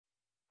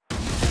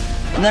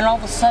And then all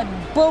of a sudden,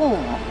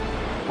 boom,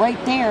 right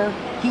there,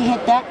 he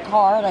hit that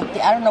car. Like,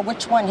 I don't know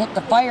which one hit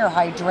the fire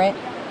hydrant.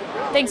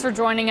 Thanks for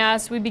joining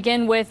us. We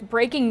begin with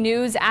breaking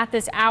news at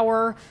this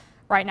hour.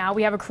 Right now,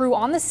 we have a crew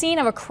on the scene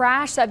of a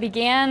crash that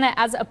began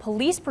as a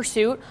police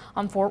pursuit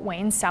on Fort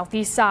Wayne's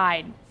southeast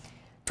side.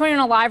 21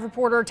 Alive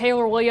reporter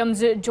Taylor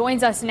Williams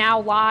joins us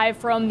now live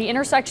from the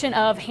intersection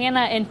of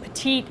Hannah and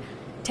Petite.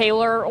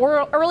 Taylor,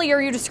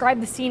 earlier you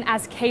described the scene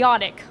as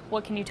chaotic.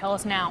 What can you tell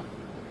us now?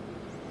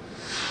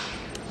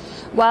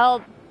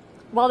 Well,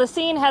 while the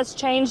scene has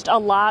changed a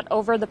lot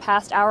over the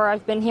past hour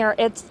I've been here,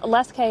 it's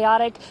less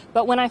chaotic.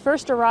 But when I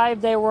first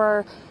arrived, there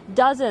were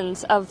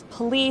dozens of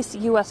police,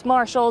 U.S.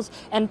 Marshals,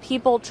 and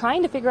people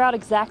trying to figure out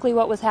exactly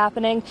what was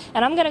happening.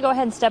 And I'm going to go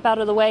ahead and step out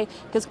of the way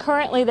because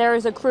currently there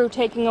is a crew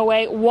taking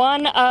away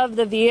one of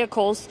the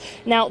vehicles.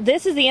 Now,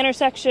 this is the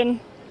intersection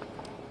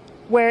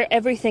where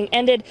everything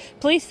ended.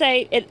 Police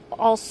say it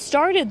all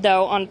started,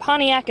 though, on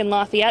Pontiac and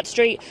Lafayette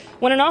Street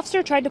when an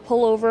officer tried to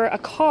pull over a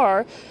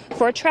car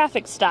for a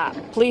traffic stop.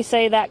 Police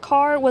say that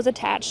car was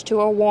attached to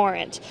a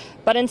warrant,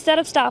 but instead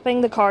of stopping,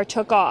 the car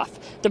took off.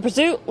 The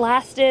pursuit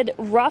lasted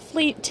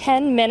roughly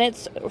 10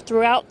 minutes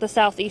throughout the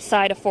southeast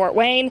side of Fort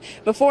Wayne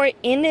before it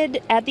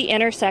ended at the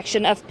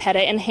intersection of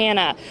Pettit and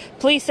Hannah.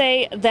 Police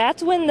say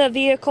that's when the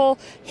vehicle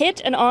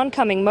hit an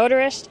oncoming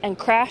motorist and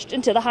crashed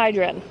into the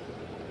hydrant.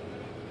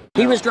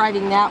 He was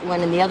driving that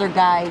one, and the other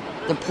guy,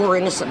 the poor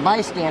innocent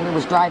bystander,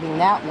 was driving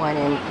that one,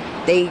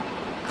 and they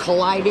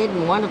collided,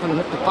 and one of them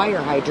hit the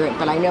fire hydrant,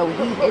 but I know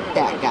he hit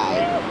that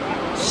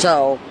guy.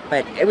 So,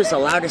 but it was the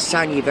loudest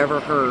sound you've ever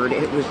heard.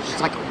 It was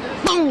just like,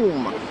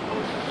 boom!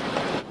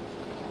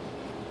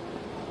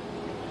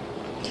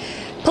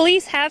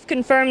 Police have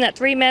confirmed that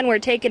 3 men were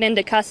taken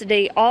into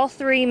custody. All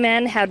 3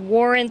 men had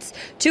warrants,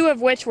 2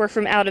 of which were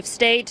from out of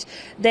state.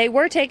 They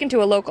were taken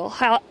to a local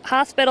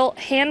hospital,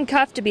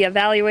 handcuffed to be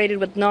evaluated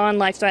with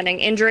non-life-threatening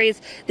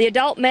injuries. The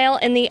adult male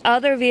in the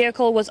other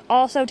vehicle was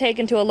also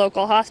taken to a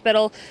local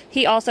hospital.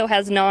 He also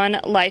has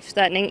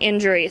non-life-threatening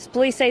injuries.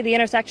 Police say the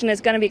intersection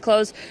is going to be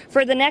closed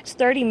for the next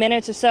 30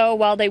 minutes or so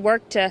while they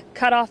work to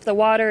cut off the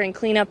water and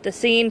clean up the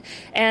scene.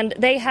 And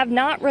they have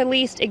not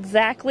released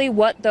exactly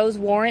what those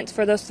warrants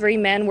for those 3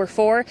 men were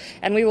for,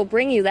 and we will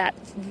bring you that,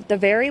 the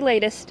very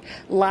latest,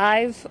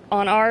 live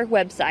on our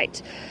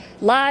website.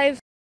 Live,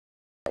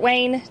 Fort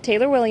Wayne,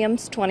 Taylor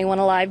Williams, 21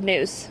 Alive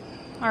News.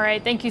 All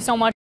right, thank you so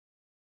much.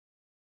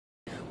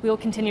 We will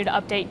continue to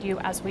update you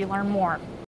as we learn more.